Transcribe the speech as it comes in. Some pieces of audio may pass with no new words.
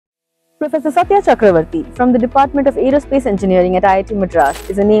Professor Satya Chakravarthy from the Department of Aerospace Engineering at IIT Madras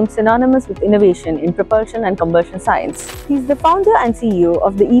is a name synonymous with innovation in propulsion and combustion science. He is the founder and CEO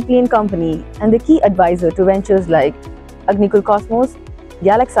of the ePlane company and the key advisor to ventures like Agnikul Cosmos,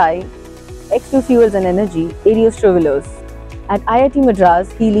 GalaxEye, X2Fuels Energy, Aerostrovilos. At IIT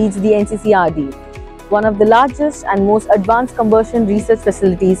Madras, he leads the NCCRD, one of the largest and most advanced combustion research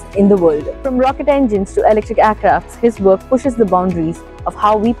facilities in the world. From rocket engines to electric aircrafts, his work pushes the boundaries of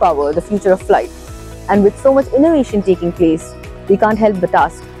how we power the future of flight. And with so much innovation taking place, we can't help but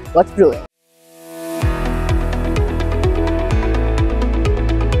ask, what's brewing?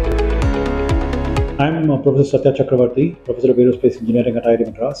 I'm Professor Satya Chakravarthy, Professor of Aerospace Engineering at IIT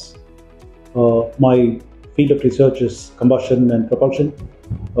Madras. My field of research is combustion and propulsion.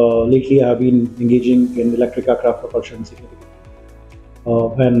 Lately, I have been engaging in electric aircraft propulsion significantly.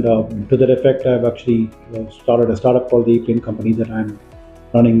 To that effect, I have actually started a startup called the ePlane company that I'm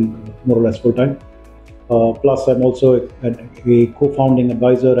running more or less full-time. Plus, I'm also a co-founding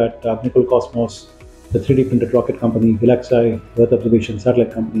advisor at Agnikul Cosmos, the 3D printed rocket company, GalaxEye, Earth observation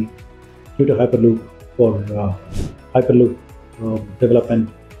satellite company, due Hyperloop for Hyperloop development,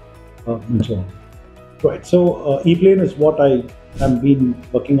 and so on. Right. So ePlane is what I have been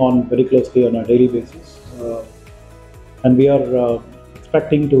working on very closely on a daily basis, and we are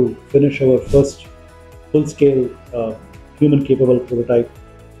expecting to finish our first full-scale human-capable prototype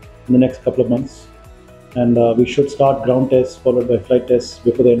in the next couple of months, and we should start ground tests followed by flight tests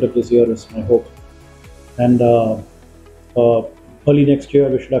before the end of this year is my hope. And early next year,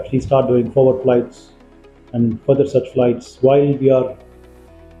 we should actually start doing forward flights and further such flights while we are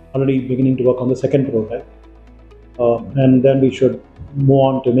already beginning to work on the second prototype. And then we should move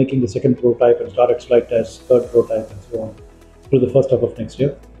on to making the second prototype and start its flight tests, third prototype, and so on through the first half of next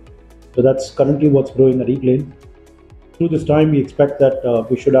year. So that's currently what's brewing at ePlane. Through this time, we expect that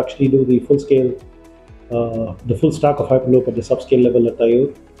we should actually do the full scale, the full stack of Hyperloop at the subscale level at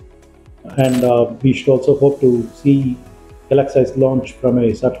Tayur. And we should also hope to see GalaxEye's launch from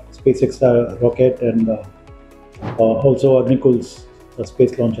a SpaceX rocket and also Agnikul's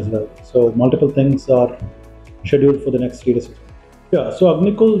space launch as well. So multiple things are scheduled for the next 3 to 6 months. Yeah, so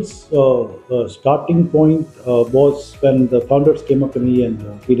Agnikul's starting point was when the founders came up to me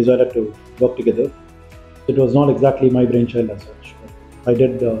and we decided to work together. It was not exactly my brainchild as such. I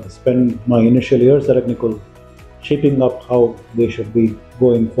did spend my initial years at Agnikul shaping up how they should be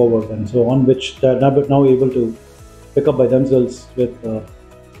going forward and so on, which they're now able to pick up by themselves with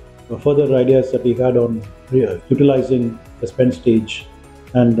further ideas that we've had on utilizing the spend stage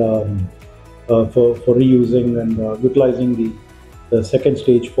and for reusing and utilizing the second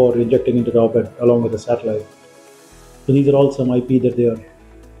stage for injecting into the orbit along with the satellite. So these are all some IP that they are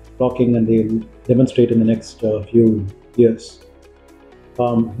blocking and they'll demonstrate in the next few years.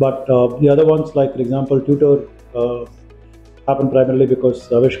 But the other ones, like for example, Tutor, happened primarily because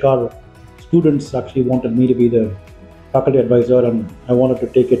Avishkar students actually wanted me to be the faculty advisor and I wanted to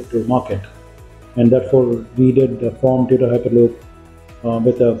take it to market. And therefore, we did form Tutor Hyperloop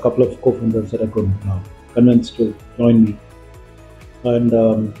with a couple of co-founders that I could convince to join me. And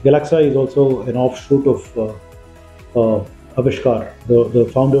GalaxEye is also an offshoot of Avishkar. The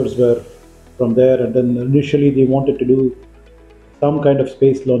founders were from there, and then initially they wanted to do some kind of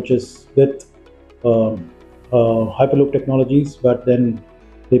space launches with Hyperloop technologies, but then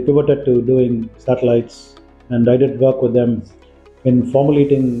they pivoted to doing satellites, and I did work with them in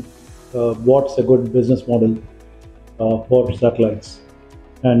formulating what's a good business model for satellites,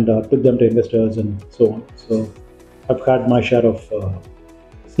 and took them to investors and so on. So I've had my share of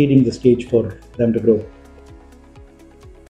seeding the stage for them to grow.